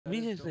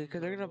Regency,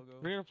 because they're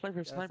gonna play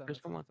for snipers.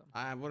 Come on.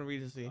 I want to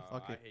Regency.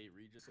 Fuck I it. hate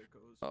Regency.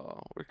 Oh,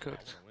 we're I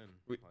cooked. want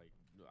to win.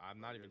 Like,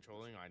 I'm not even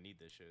trolling. I need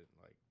this shit.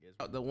 Like,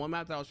 yes, The one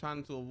map that I was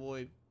trying to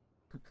avoid.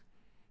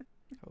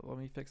 Let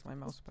me fix my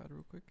mouse pad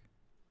real quick.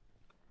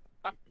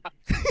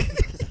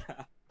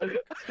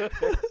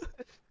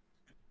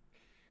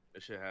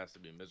 this shit has to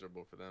be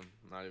miserable for them.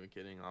 I'm not even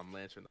kidding. I'm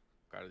lancing the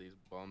fuck out of these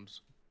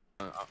bums.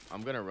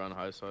 I'm gonna run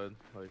high side,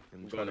 like,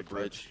 and try to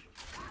bridge.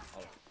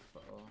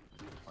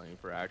 Playing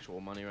for actual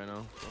money right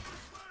now. So.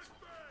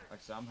 Like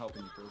I said, I'm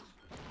helping you through.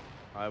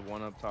 I have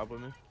one up top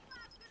with me.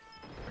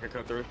 I can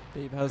cut through.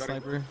 Dave has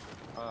sniper.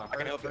 I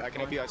can help you. I can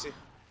help you. I see.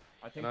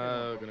 I think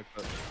No, gonna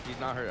cut. He's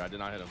not hurt. I did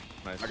not hit him.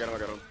 Nice. I got him. I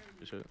got him.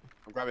 Good shit.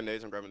 I'm grabbing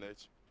nades. I'm grabbing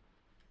nades.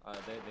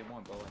 they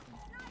want bow,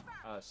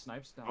 I think.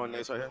 Snipes down. Oh,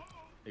 nades right here.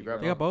 He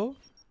grabbed They got bow?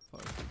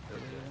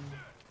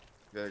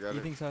 Yeah, I got He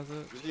it. thinks has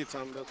it. Just need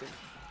time built in.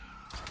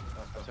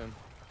 That's him.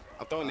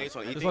 I'm throwing nades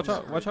on Just E.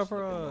 watch out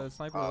for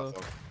sniper.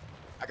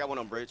 I got one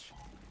on bridge.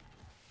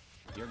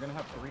 You're gonna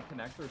have three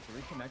connector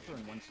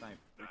and one snipe.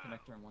 Three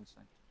connector and one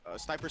snipe.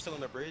 Sniper still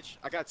on the bridge.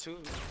 I got two.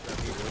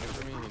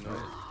 For me, you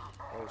know.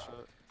 Oh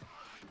shit.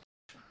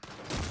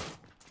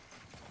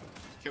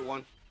 Hit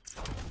one.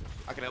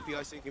 I can help you.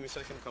 I see. Give me a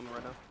second. I'm coming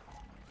right now.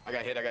 I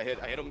got hit.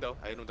 I hit him though.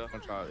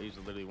 One shot. He's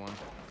literally one.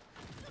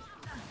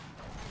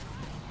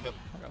 Yep.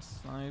 I got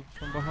sniped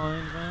from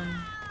behind,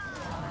 man.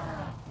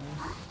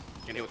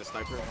 Get hit with the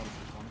sniper.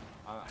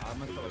 I'm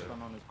gonna throw a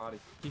stun on his body.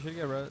 He should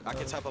get red. I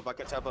can tap up. I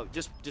can tap up.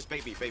 Just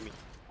bait me. Bait me.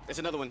 It's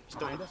another one.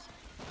 Still. Behind us?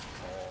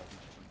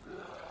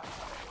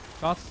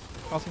 Shots.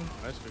 Crossing.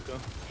 Nice, Rico.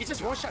 He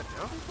just one shot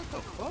down. What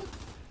the fuck?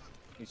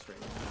 He's straight.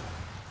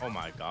 Oh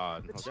my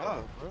god. Good Okay.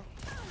 job, bro.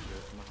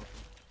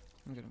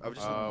 I'm getting I was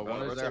just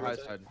One is rotate, their high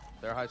rotate. side.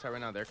 They're high side right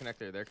now. They're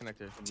connected. They're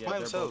connected. Yeah, by they're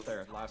himself. both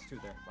there. Last two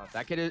there.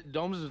 That kid is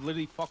Domes is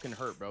literally fucking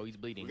hurt, bro. He's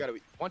bleeding. We gotta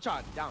be. One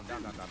shot. Down.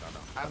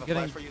 I have a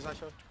getting- flash for you,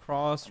 Zasho.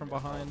 cross from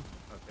behind.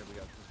 Okay, we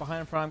got this.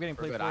 Behind in front. I'm getting We're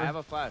played good. for. I have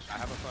a flash. He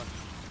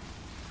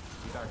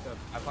backed up.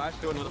 I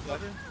flashed. Do another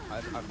flash.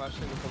 I flashed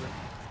single cover.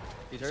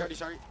 He's hurt.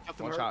 Sorry. Help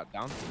him One hurt. shot.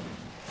 Down.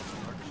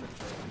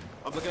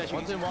 I'm looking at you.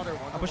 One's in water.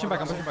 I'm pushing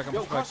back. I'm pushing back. I'm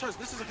Yo, pushing back. crossers.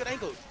 This is a good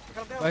angle.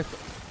 Got him down. Nice.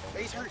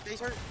 He's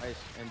hurt. Nice.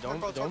 And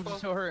Turbo. Domes is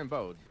still hurting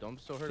Bo.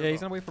 Domes still hurting. Yeah,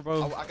 he's gonna wait for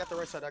bow. Oh, I got the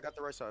right side.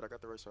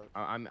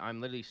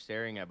 I'm literally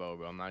staring at Bo,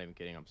 bro. I'm not even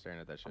kidding. I'm staring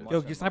at that shit.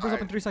 Yo, your sniper's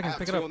up in 3 seconds. I have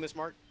Pick it two up. on this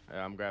mark.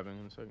 Yeah, I'm grabbing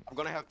in a second. I'm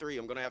gonna have three.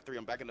 I'm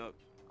backing up.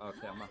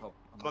 Okay, I'm gonna help.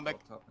 Come back.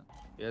 Help.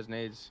 He has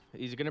nades.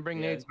 He's gonna bring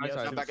Yeah, nades. he My has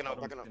side. two, backing up,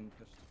 so backing up. I'm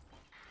pissed.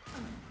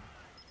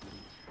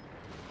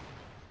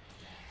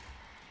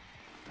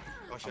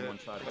 Oh I'm shit. one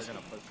shot. They're gonna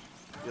push.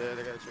 Yeah,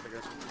 they got you.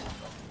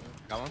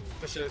 Got one.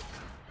 Push it.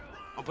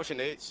 I'm pushing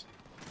nades.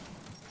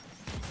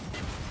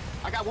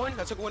 I got one.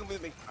 I took one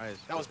with me. Nice.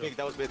 That was big.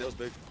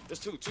 There's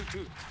two.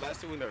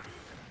 Last two in there.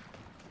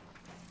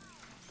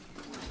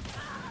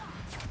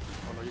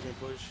 Oh no, you can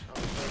push.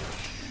 I'm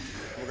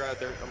gonna grab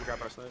there. I'm gonna grab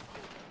my snipe.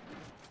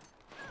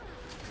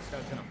 This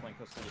guy's gonna flank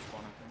us to the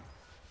spawn,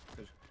 I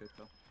think. Good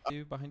kill.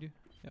 You behind you.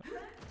 Yep.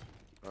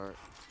 Alright.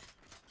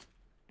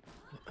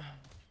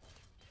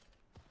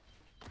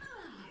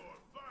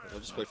 I'll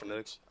just play for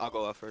next. I'll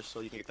go out first so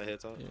you can get the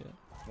heads out. Yeah.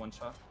 One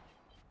shot.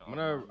 I'm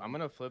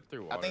gonna flip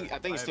through water. I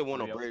think it's still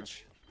one on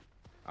bridge.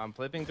 I'm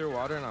flipping through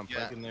water and I'm Yeah.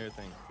 flanking their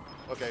thing.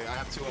 Okay, I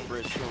have two on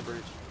bridge.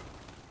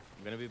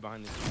 I'm gonna be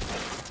behind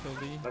these. Kill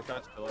D. That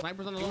guy's still up.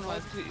 Snipers on the low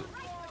side.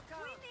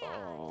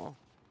 Oh.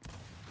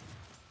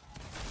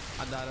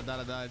 I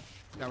died.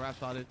 Got rap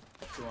spotted.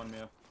 Two on me.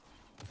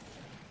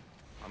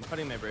 I'm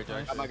cutting my bridge.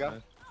 Nice. Oh my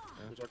god.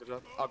 Nice. Good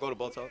job. I'll go to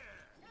both top.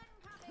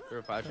 There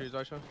are flash trees,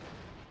 Arsha.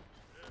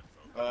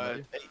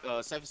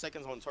 7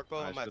 seconds on Turbo.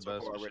 I'm Nice, at the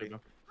best. Turbo already.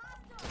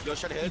 Yo,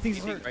 shut ahead. He thinks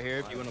he's hurt. Right here,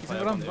 if you wanna He's play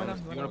in up on the bottom,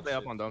 domes. bottom, You wanna bottom. play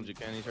up on domes, you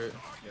can. He's hurt.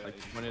 Yeah, Like,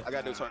 he's- when it- I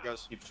gotta do target,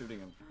 guys. Keep shooting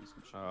him. He's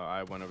good.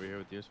 I went over here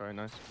with you. Sorry,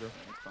 nice. Go.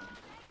 That's fine.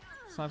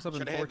 Snipes up in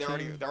Shut ahead.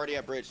 14. They're already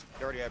at bridge.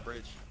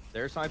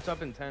 Their snipes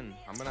up in 10.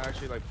 I'm gonna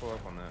actually like pull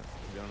up on that, to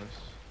be honest.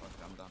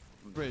 Okay, I'm done.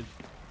 Bridge.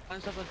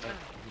 Find stuff like that.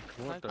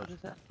 What the? What is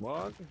that?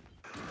 What?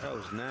 That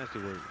was nasty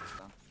work.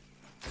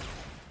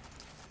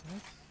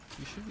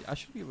 What? I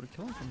should be able to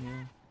kill him from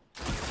here.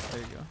 There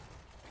you go.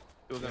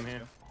 Two of them here.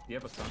 Do you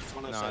have a stun?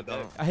 One on No, the I side back.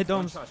 don't. I hit One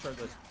domes. shot, short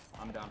this.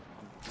 I'm down.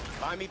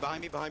 Behind me. I'm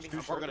probably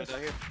gonna die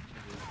here.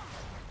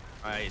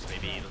 Nice,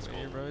 baby. Let's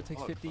Hey, go. bro, it takes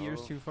Fuck, 50 years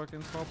bro. to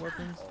fucking swap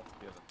weapons. Oh,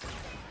 yeah.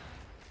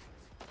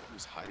 He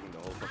was hiding the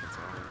whole fucking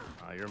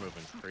time. You're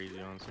moving crazy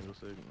on single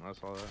sig. I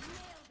saw that.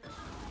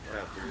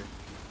 Yeah, dude.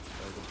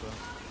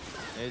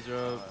 Nades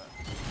drop.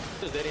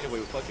 Just dead anyway.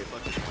 Fuck it.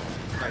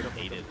 I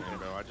hate it, man,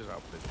 bro. I just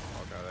outplayed the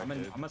fuck out of I'm that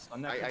in. kid. I'm a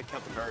stun that. I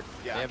kept him hurt.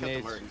 Yeah, They I have kept him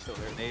nades. hurt. He's still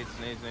there. Nades.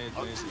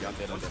 Oh, yeah, I'm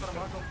dead.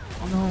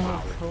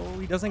 No, bro,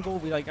 he doesn't go.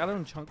 Like, I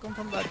don't chunk him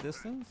from that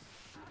distance.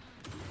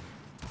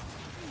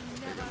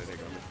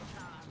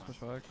 Push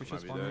back. We should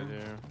Might be spawn dead here.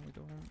 here. No, we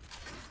don't.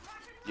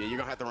 Yeah, you're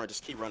gonna have to run.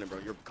 Just keep running, bro.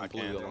 You're I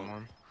completely can't. alone. I'm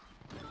on.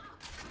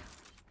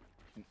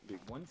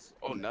 Once.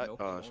 Oh, nut.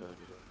 Nope. Oh, shit.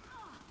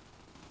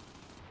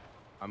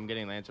 I'm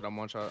getting landed. I'm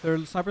one shot. Their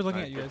sniper's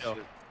looking Nice, at you good guys.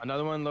 kill.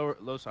 Another one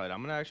low side.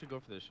 I'm gonna actually go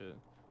for this shit.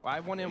 I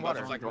have one in Watch water.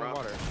 him flank One in around.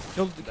 water.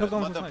 Kill them Let with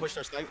them snipe. push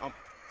their snipe.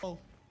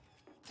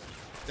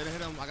 Didn't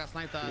hit him. I got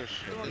sniped at.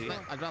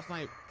 I dropped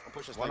snipe. I'm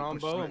pushing One snipe. on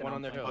push bow snipe. and one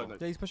on their hill.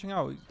 Yeah, he's pushing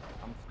out.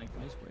 I'm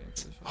flanking. Nice waiting for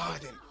this shit. Oh, I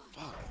didn't.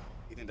 Fuck.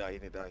 He didn't die. He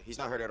didn't die. He's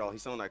not hurt at all.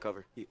 He's still in that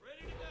cover. Good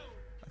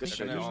They're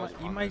shit. gonna all he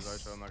spawn might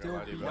those, so I'm not still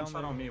gonna lie to be you. One down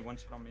shot on there. me. One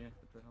shot on me.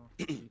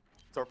 What the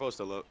hell? Torpo's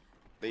still up.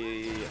 I'm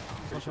pretty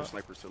sure shot.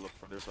 snipers still up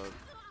from their side.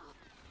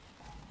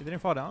 He didn't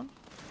fall down?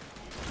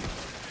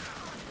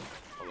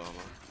 Hold on,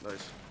 man.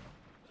 Nice.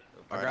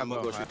 I Alright, grab I'm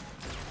gonna bow. go shoot.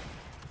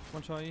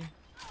 One shot E.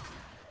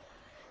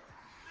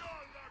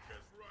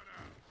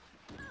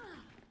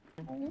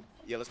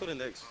 Yeah, let's go to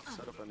next.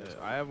 Set up on this.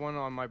 I have one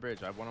on my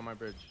bridge. I have one on my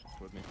bridge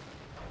with me.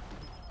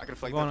 I can I'm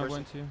flank going, that I'm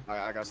going person. to.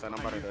 I got stand.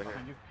 I'm about to die here.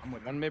 Behind you. I'm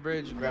with One mid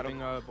bridge, grabbing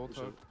bolt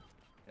Sure. hook.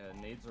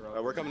 Yeah, nades are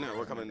up. We're coming in.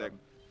 We're coming in.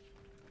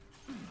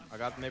 I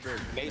got mid bridge.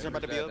 Nades are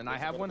about to be up. And I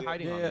Nades are have about one to be up.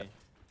 hiding Yeah, on yeah. me.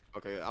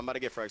 Okay, I'm about to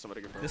get frags. I'm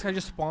about to get frags. This guy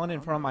just spawned in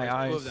front of my Two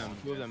eyes. of them.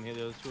 Two of them.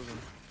 Helios. Two of them.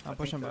 I'm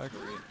pushing back.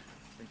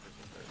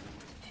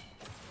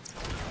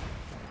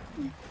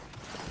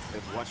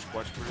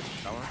 Watch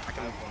bridge. That one. I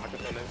can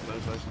play next.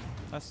 Nice.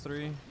 That's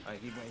 3.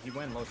 He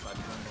went low side.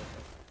 He went low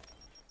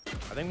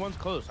side. I think one's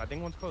close. I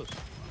think one's close.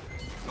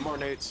 No more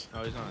nades.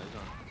 No, he's not. He's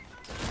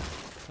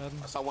not. Dead.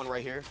 I saw one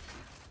right here.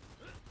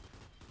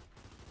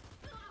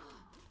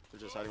 They're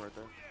just hiding right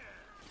there.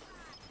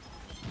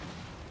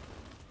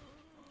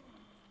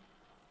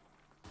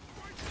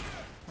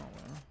 Oh,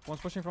 well.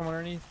 One's pushing from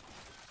underneath.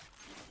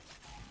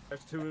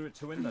 There's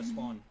two in the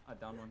spawn. I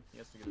down one. He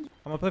has to get his.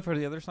 I'm gonna play for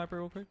the other sniper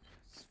real quick.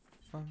 It's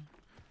fun.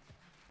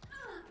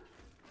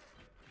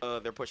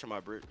 They're pushing my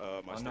bridge. My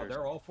Oh, no, stairs.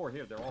 they're all four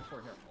here. They're all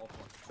four here. All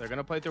four. They're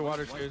gonna play through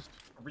water stairs.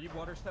 3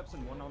 water steps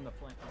and one on the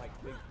flank. Like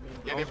big.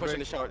 Yeah, they're pushing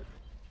the shower.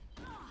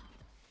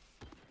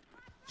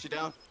 She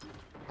down.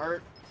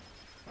 Hurt.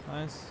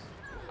 Nice.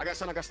 I got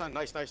stun.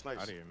 Nice. Out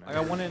of here, man. I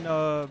got one in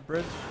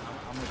bridge.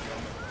 I'm with you.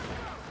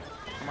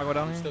 I might go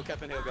down here. Still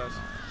kept in hill, guys.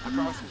 I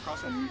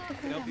cross him.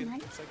 Can help you.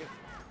 Second.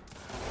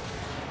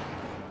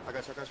 I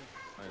got you.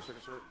 Nice.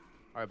 Short.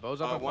 Alright, bow's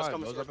up in one's 5.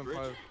 coming Bow's up in towards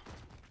 5.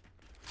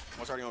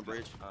 One's already on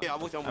bridge. Yeah,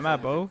 I'm with you. I'm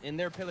at bow. In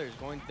their pillars,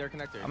 going their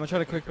connector. I'm gonna try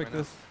to quick pick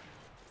this.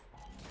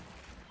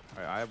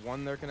 Alright, I have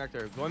one their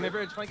connector. Go in mid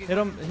bridge, flanking. Hit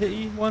him. Hit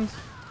E once.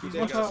 He's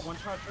Yeah, one guys. shot. One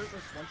shot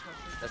shirtless. One shot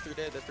shirtless. That's 3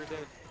 dead. That's 3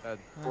 dead. Dead.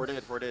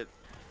 4 dead.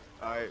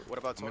 Alright, what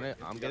about Tony?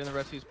 I'm getting the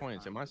rest of these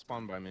points. It might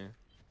spawn by me.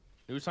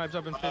 New snipes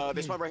up in 15.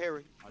 They spawn right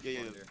here. Watch Yeah.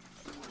 one here.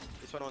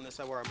 They spawn on this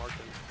side where I marked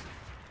them.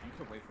 You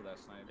could wait for that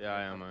snipe. Yeah,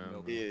 I am.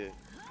 Yeah.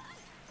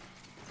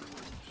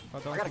 I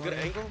I got a good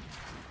angle.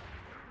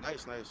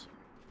 Nice.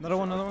 Another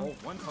one. Oh,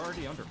 one's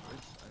already under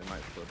bridge. They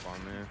might flip on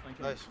me.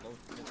 Flanking Nice. low.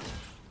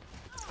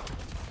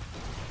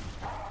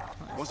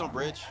 One's on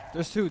bridge.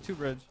 There's two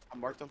bridge. I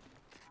marked them.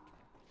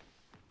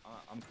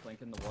 I'm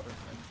flanking the water.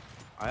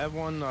 I have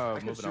one can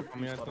moving shoot up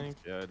on me, I these think.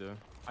 Yeah, I do.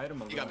 I had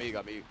him. He got me.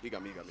 He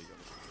got me.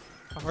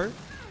 I hurt.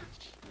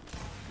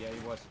 Yeah, he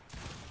was.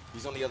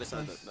 He's on the other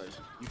side. Nice. Nice.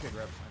 You can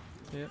grab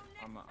snipe. Yeah.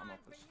 I'm up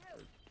this.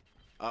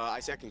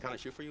 I see I can kind of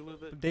shoot for you a little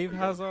bit. Dave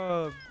has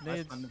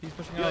nades. fine. He's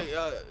pushing Yeah,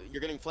 out.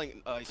 you're getting flanked.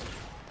 I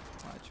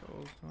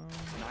chose.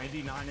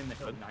 99 in the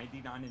hill.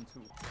 99 and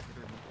 2.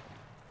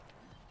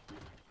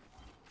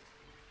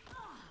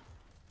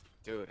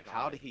 Dude,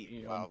 how did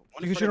he? Wow.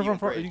 You can shoot him from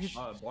front. You can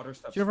Water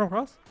steps. shoot him from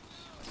across.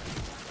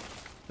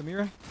 The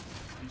mirror.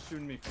 He's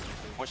shooting me from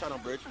the One shot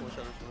on bridge.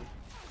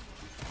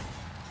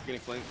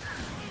 Getting flanked.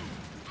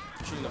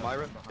 Shooting the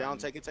Myra. Down.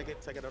 Take it. I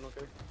don't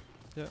care.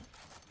 Yeah.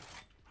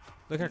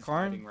 Look at He's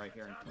hiding Karn. right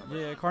here in front of us.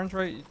 Yeah, Karn's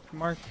right.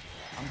 Mark.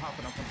 I'm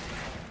hopping up on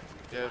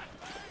the Yeah.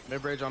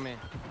 Mid bridge on me.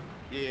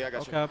 Yeah, I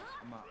got you. Okay.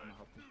 I'm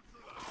helping.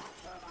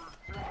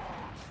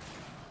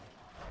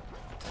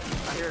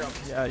 I hear him.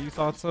 Yeah, you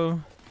thought so.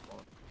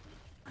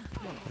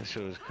 That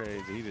shit was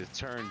crazy. He just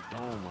turned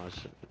dome on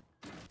shit.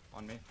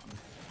 On me.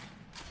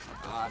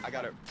 I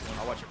got it.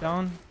 I'll watch it.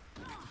 Down.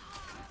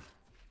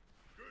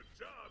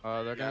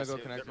 They're Yeah, I gonna see go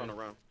it. connect They're me. going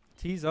around.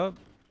 T's up.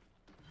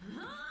 Yeah, I'm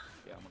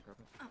gonna grab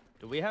it.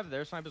 Do we have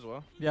their snipe as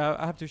well? Yeah,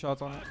 I have 2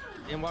 shots on it.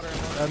 In water.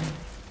 Dead.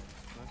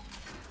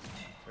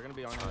 They're gonna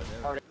be on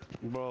There.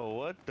 Bro,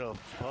 what the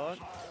fuck?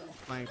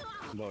 Flank.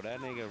 Bro, that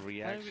nigga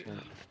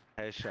reaction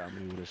headshot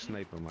me with a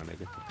sniper, my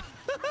nigga.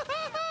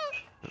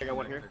 I got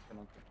one here.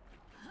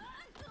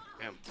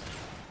 Damn.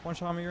 One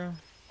shot mirror.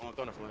 I'm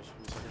throwing a flash. Give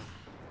me a second.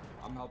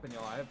 I'm helping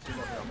y'all. I have 2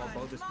 over here. I'm gonna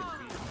blow this kid's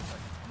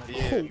feet.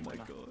 Yeah. Oh my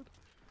god.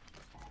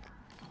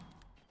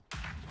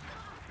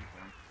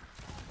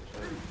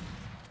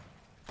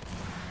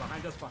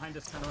 Behind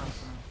us, turn around.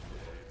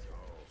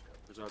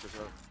 Good job.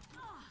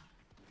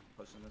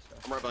 Pushing this guy.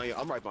 I'm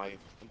right behind you.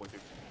 I'm with you.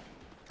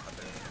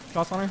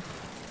 Shots on her.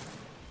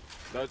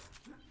 Dead.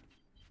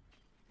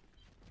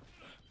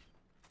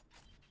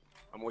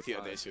 I'm with you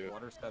at this too.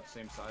 Water steps,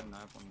 same side, and I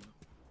have one.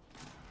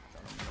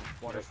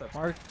 Water steps.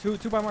 Mark. Two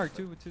by Mark.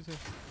 Two.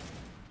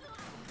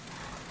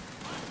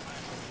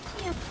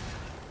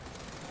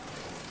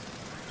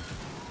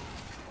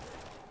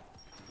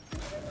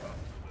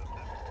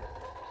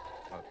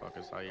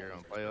 Motherfuckers, how you're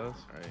gonna play us?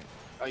 Right.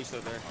 Oh, you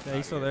still there? Yeah,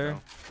 he's still there.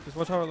 Just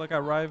watch out. Look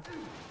at Rive.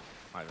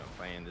 I'm not even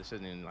playing. This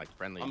isn't even like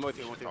friendly. I'm with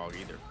you, I'm with you. Dog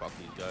either. Fuck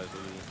these guys,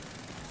 dude.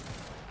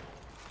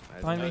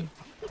 Behind me.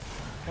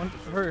 One,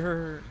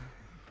 hurt.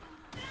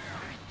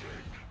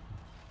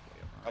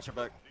 Watch your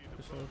back.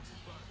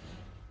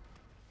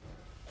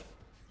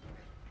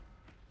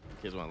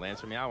 Kids want to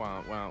Lancer me out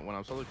when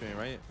I'm solo queuing,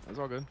 right? That's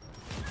all good.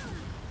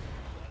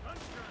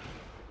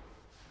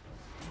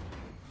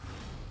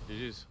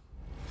 GG's.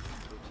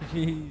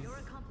 Jeez. Your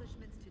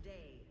accomplishments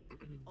today.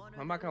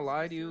 I'm not gonna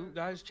lie to you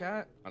guys,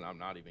 chat. And I'm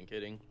not even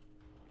kidding.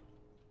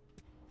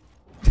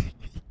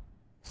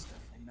 It's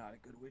definitely not a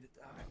good way to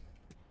die.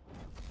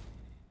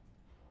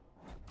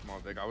 Come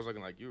on, Vic. I was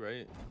looking like you,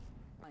 right?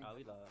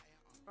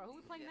 Bro, who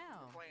we playing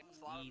now?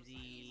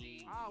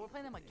 Easy. Oh, we're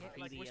playing them again.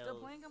 Like, we're still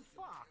playing them?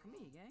 Fuck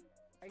me, gang.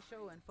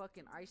 Show and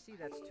fucking Icy,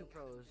 that's 2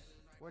 pros.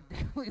 We're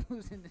definitely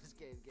losing this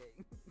game,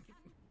 gang.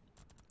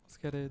 Let's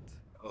get it.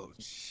 Oh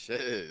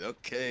shit.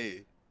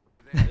 Okay.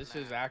 This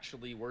is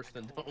actually worse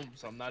than Dome,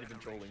 so I'm not even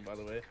trolling, by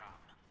the way.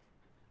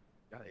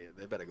 God, yeah,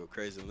 they better go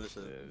crazy on this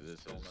shit. Yeah,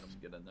 this Don't is, let him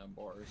get in them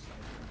bars.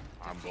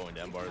 I'm going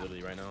to M-bar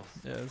literally right now.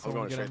 Yeah, I'm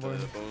someone going get straight on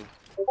to board. the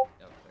boom.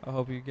 Yep, I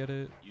hope you get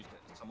it.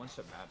 someone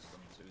should match them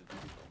too.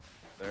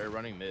 They're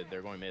running mid.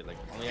 They're going mid. Like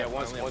only Yeah, have,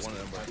 once, only have once. one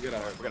of them.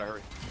 We gotta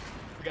hurry.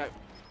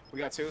 We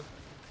got 2.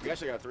 We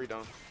actually got 3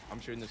 down. I'm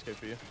shooting this kid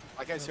for you.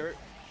 I can't hurt.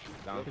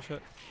 Down. Good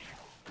shot.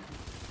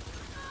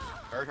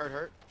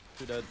 Hurt.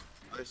 2 dead.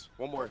 Nice.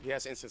 One more. He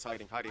has instance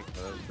hiding. 3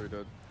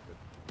 dead.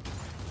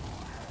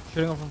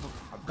 Shooting him from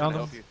I'm down trying to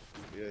them. help you.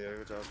 Yeah,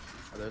 good job.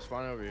 They're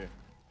spawning over here.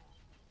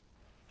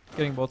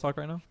 Getting bull talk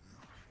right now.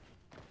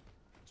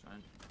 Try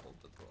and hold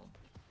the goal.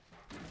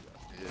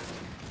 Yeah.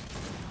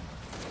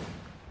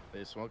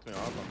 They smoked me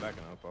off. I'm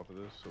backing up off of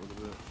this a little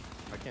bit.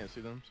 I can't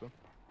see them, so.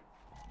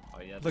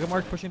 Oh yeah. Look at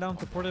Mark pushing down,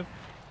 supportive.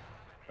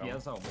 He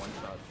has a 1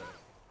 shot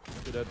there.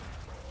 2 dead.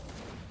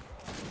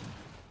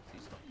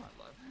 He's still not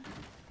alive.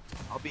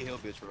 I'll be heal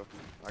bitch, bro.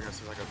 I got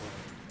one.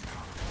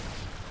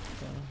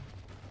 Yeah.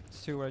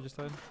 It's 2 where I just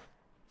died.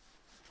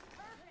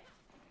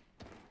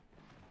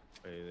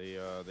 Hey,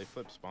 they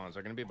flip spawns.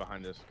 They're gonna be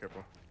behind us.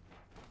 Careful.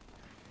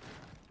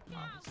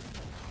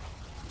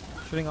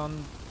 Shooting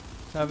on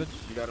Savage.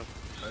 You got him.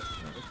 There's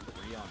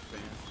 3 on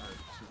fan, or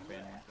 2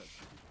 fan.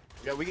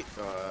 Yeah, we get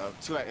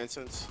 2 at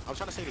instance. I'm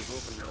trying to save this room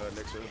from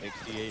next room.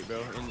 68, bro.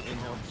 In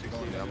home.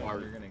 68. Yeah, I'm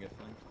hard. You're gonna get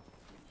flanked.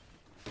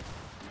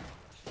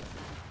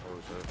 Oh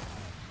shit.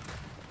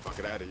 Fuck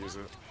it, I had to use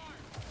it.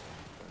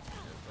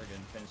 They're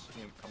getting finished.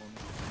 You come on.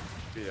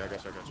 Yeah, I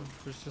got you.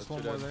 There's just That's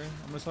one too more dead. there.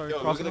 I'm gonna start Yo,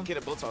 who's crossing gonna him. kid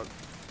a bull talk?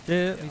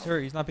 Yeah, he's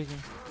hurt. He's not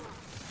peeking.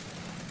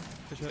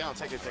 Good shot. Yeah,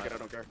 take it, I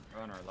don't care.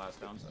 We're on our last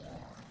downside.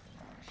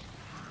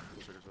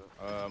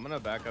 I'm gonna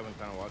back up and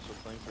kind of watch the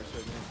flank for a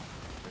second.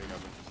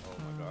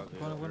 Oh my god. They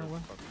One. fucking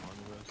on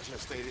you, I should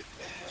have stayed it.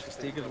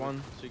 Seek is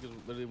one. Seek is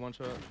literally 1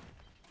 shot.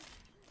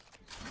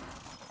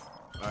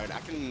 Alright, I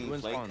can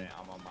Wins flank. spawn. Yeah,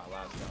 I'm on my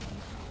last down.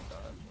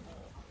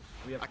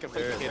 We have I can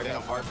flank the kid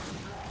down hard.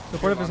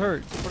 Supportive is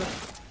hurt.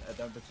 Supportive.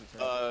 that bitch is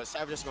hurt.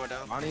 Savage is going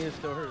down. Bonnie is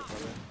still hurt, by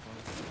the way.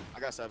 I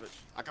got Savage.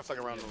 I can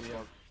flank around Yeah, them. we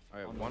have-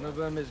 Alright, one of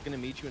them is gonna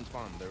meet you in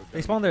spawn.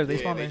 They spawn there. They Yeah,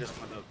 spawn they there. just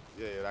spawned up.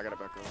 Yeah, I got it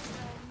back up.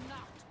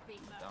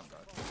 Down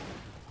guard.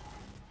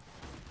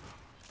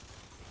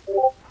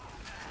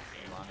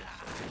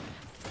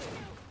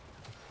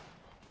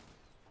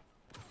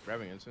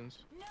 Grabbing instance.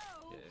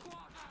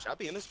 Should I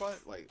be in this spot?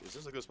 Like, is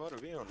this a good spot or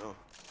we don't know?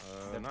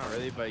 Not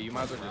really, but you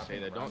might as well just say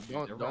that. Don't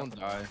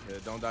die. Yeah,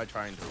 don't die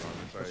trying to run.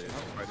 Sorry.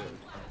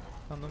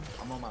 Found them.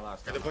 I'm on my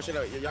last They're down. pushing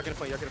out. Y'all get a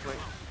flank.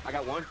 I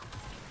got 1.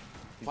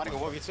 Fighting a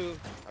 1v2.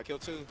 I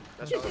killed 2.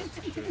 That's all.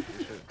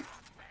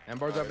 And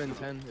bars up in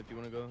 10 if you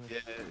want to go.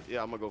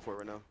 Yeah, I'm gonna go for it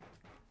right now.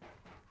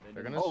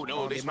 They're gonna Oh, no,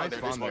 spawn. they They spawn might there,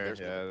 spawn there.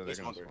 they Yeah, they're gonna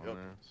spawn there, spawn yep.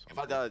 there. If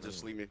I die,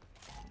 just leave me.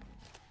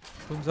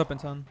 Boom's up in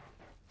 10.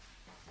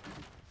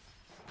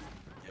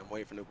 Yeah, I'm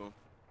waiting for new boom.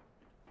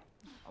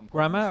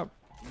 Where I'm at.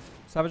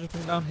 Savage is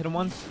putting down. Hit him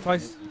once,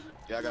 twice.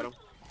 Yeah, I got him.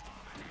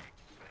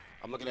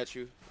 I'm looking at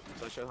you.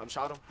 I'm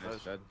shot him.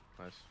 Nice, dead.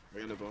 Nice.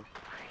 Bring in the boom.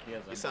 He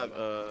has He's empire.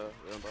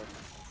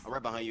 I'm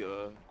right behind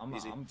you. I'm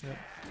easy.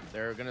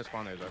 They're gonna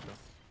spawn there, Zaka.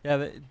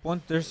 Yeah,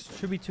 there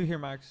should be 2 here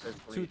max. There's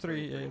 2,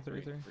 3. Yeah,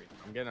 3.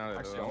 I'm getting out of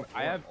Actually, it. all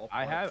I four-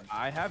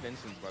 I have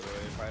instance by the way.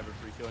 If I have a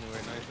free kill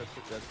anywhere, nice.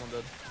 That's 1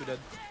 dead. 2 dead.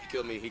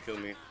 He killed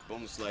me.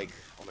 Boom's like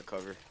on the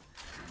cover.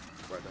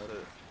 Right, that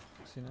it.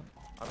 Seen it.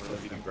 I don't know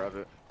if you can grab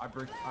it.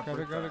 Grab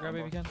it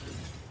if you can.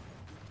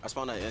 I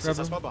spawned that instance.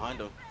 I him. spawned behind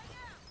him.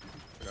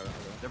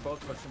 They're both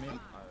pushing me.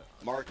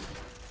 Mark.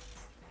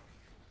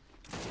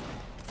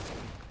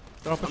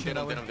 They're all I'm pushing dead.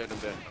 that I'm way. dead.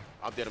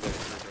 I'm dead.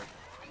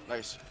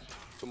 Nice.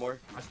 2 more.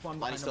 I spawned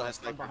Lonnie behind still him. has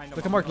I spawned sniper. behind him.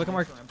 Look at Mark, look at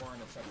Mark. I'm bar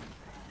in a second.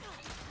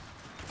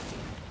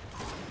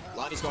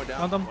 Lonnie's going down.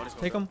 Found them. Lonnie's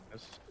going Take down. them.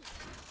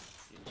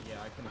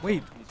 Yeah, I can.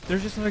 Wait,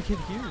 there's just another kid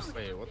here.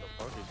 Wait, what the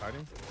fuck? He's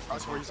hiding?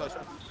 That's where you saw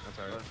shot. That's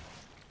alright.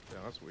 Yeah,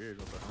 that's weird.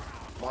 What the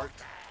heck?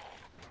 Marked.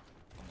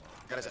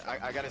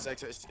 I got his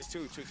exit. It's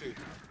 2.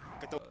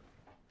 Get the.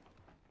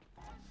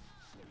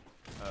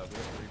 We have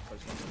 3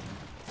 pushing.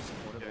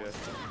 Supportive Yeah. boys.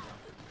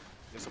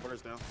 The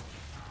supporters down.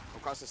 I'm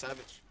crossing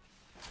Savage.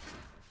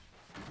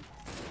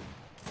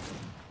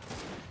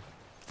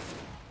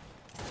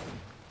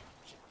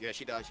 Yeah,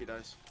 she dies. She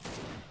dies.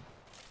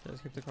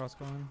 Just keep the cross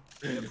going.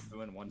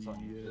 Doing one side.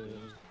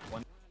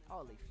 One.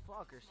 Holy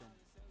fuckerson.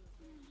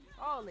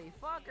 Holy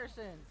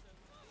fuckerson.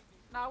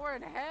 Nah, we're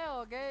in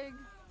hell, gang.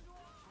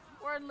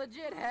 We're in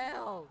legit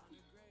hell.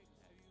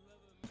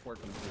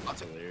 Working. I'll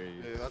take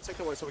I'll take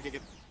the one so we can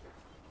get.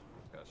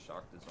 Got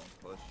shocked his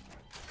own push.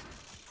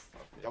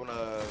 Y'all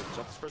wanna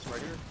jump this person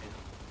right here?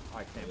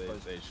 I can't They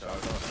push. shot.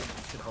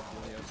 Should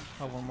hopefully.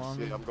 Oh, one more.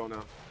 Yeah, I'm going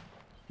now.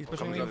 He's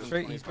pushing coming me up in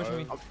straight. He's pushing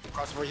me. I'll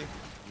cross for you.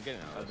 I'm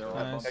getting out. They're all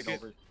Nice. bumping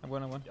over. I'm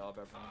going. Y'all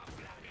better run.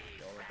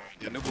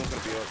 Yeah, new boom's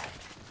gonna be up.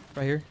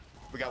 Right here.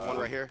 We got one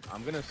right here.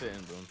 I'm gonna sit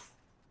in boom.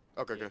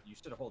 Okay, good. You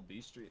should hold B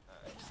Street.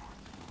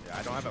 Yeah,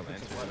 I don't have a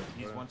lantern.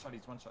 He's one shot.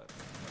 He's one shot.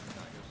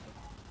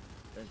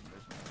 There's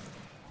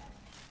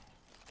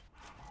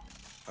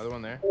Other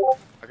one there.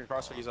 I can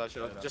cross for you,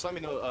 Zasha. Just let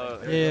me know.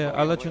 Yeah,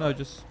 I'll let you know.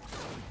 Just.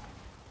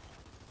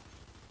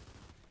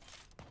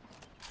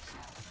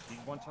 He's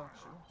one shot.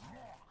 Sure.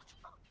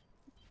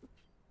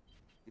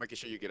 Making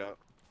sure you get out.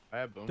 I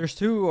have boom. There's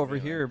two over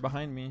Yeah. here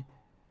behind me.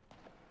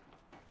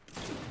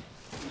 Nice.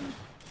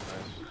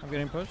 I'm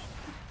getting pushed.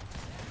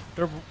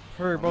 They're I'm both.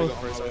 gonna go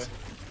on my way.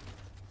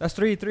 That's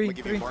three. I'm gonna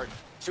give you a mark.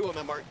 Two of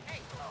them, mark.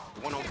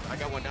 One on. I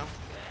got one down.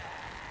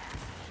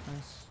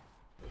 Nice.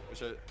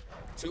 What's it?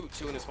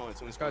 Two in this spawn.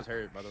 Two in this This guy's spawn.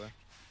 hurt, by the way.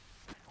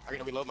 I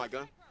gotta reload my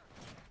gun.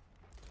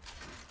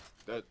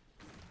 That.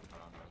 I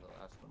don't know where the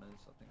last one is.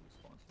 I think it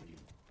spawns to you.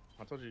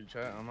 I told you,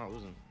 chat. I'm not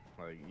losing.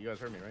 Like, you guys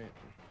heard me, right?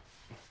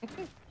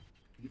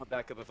 I'll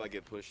back up if I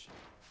get pushed.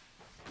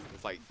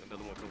 If like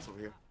another one comes over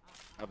here.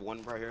 I have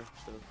one right here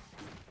still.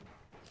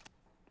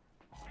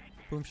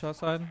 Boom shot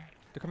side.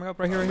 They're coming up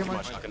right here. Right here, Too Mike.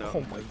 much knocking out.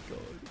 Oh my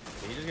god.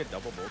 Did he just get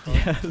double bolt?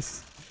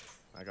 Yes.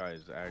 That guy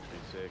is actually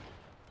sick.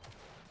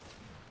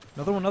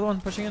 Another one. Another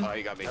one. Pushing in. Oh,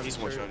 he got me. He's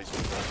one sure. shot. He's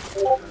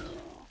one shot.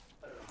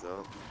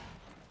 So,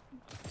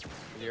 Did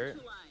you hear it?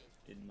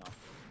 Did not.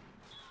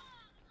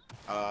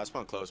 I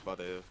spawned close by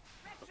the.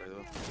 Okay,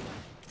 though.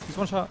 He's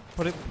one shot.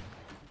 Put it.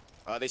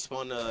 They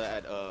spawned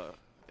at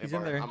He's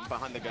in there. I'm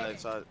behind the guy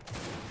inside.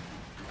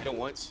 Hit him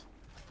once.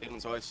 Hit him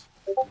twice.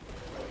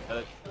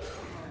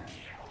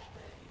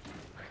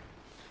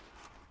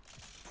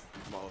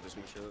 I'm all this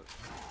me shit.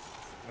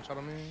 One shot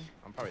on me.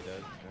 I'm probably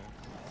dead.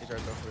 Yeah. He's right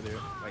over there.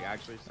 Like,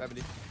 actually,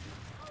 70.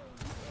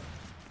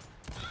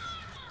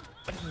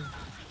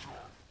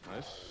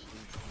 Nice.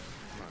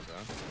 Not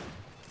bad.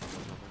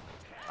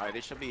 Alright,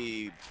 they should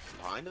be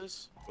behind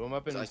us. Boom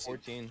up in I see.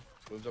 14.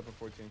 Boom's up in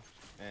 14.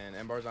 And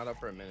M-bar's not up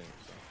for a minute.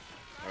 So.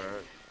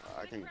 Alright,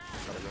 I can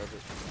try to grab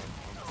it.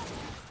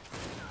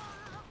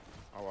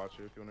 I'll watch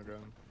you if you want to grab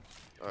him.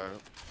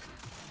 Alright.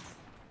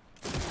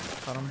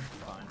 Got him.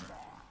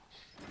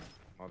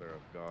 Mother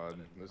of God.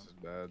 This is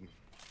bad.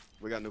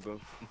 We got new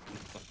boom.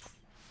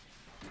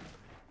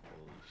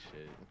 Holy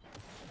shit.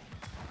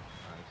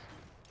 Nice.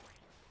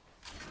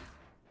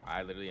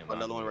 I literally am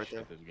Another not one doing right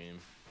shit there. this game.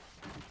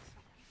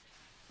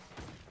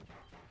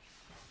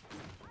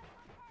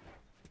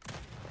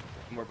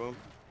 More boom.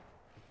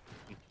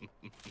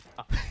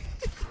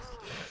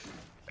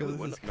 This We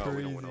win- is no,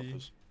 we don't win off crazy.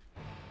 this.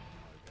 Oh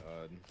my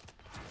God.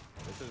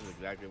 This is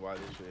exactly why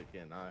this shit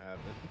cannot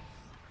happen.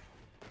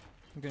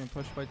 I'm getting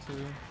pushed by two.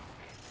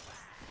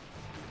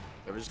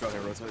 Yeah, we just go ahead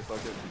and rotate.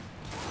 Fuck it.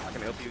 I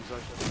can help you,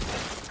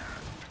 Sasha.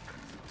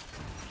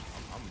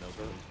 I'm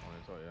milking this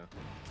one, so yeah.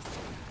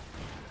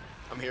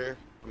 I'm here.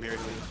 I'm here,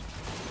 please.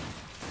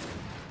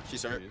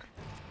 She's hurt.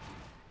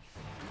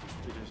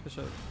 Good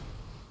shot.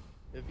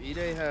 If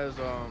E-Day has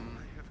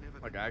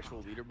like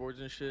actual leaderboards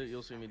and shit,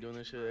 you'll see me doing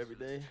this shit every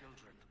day.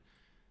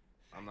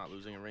 I'm not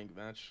losing a ranked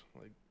match.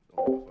 Like,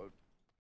 don't give a fuck.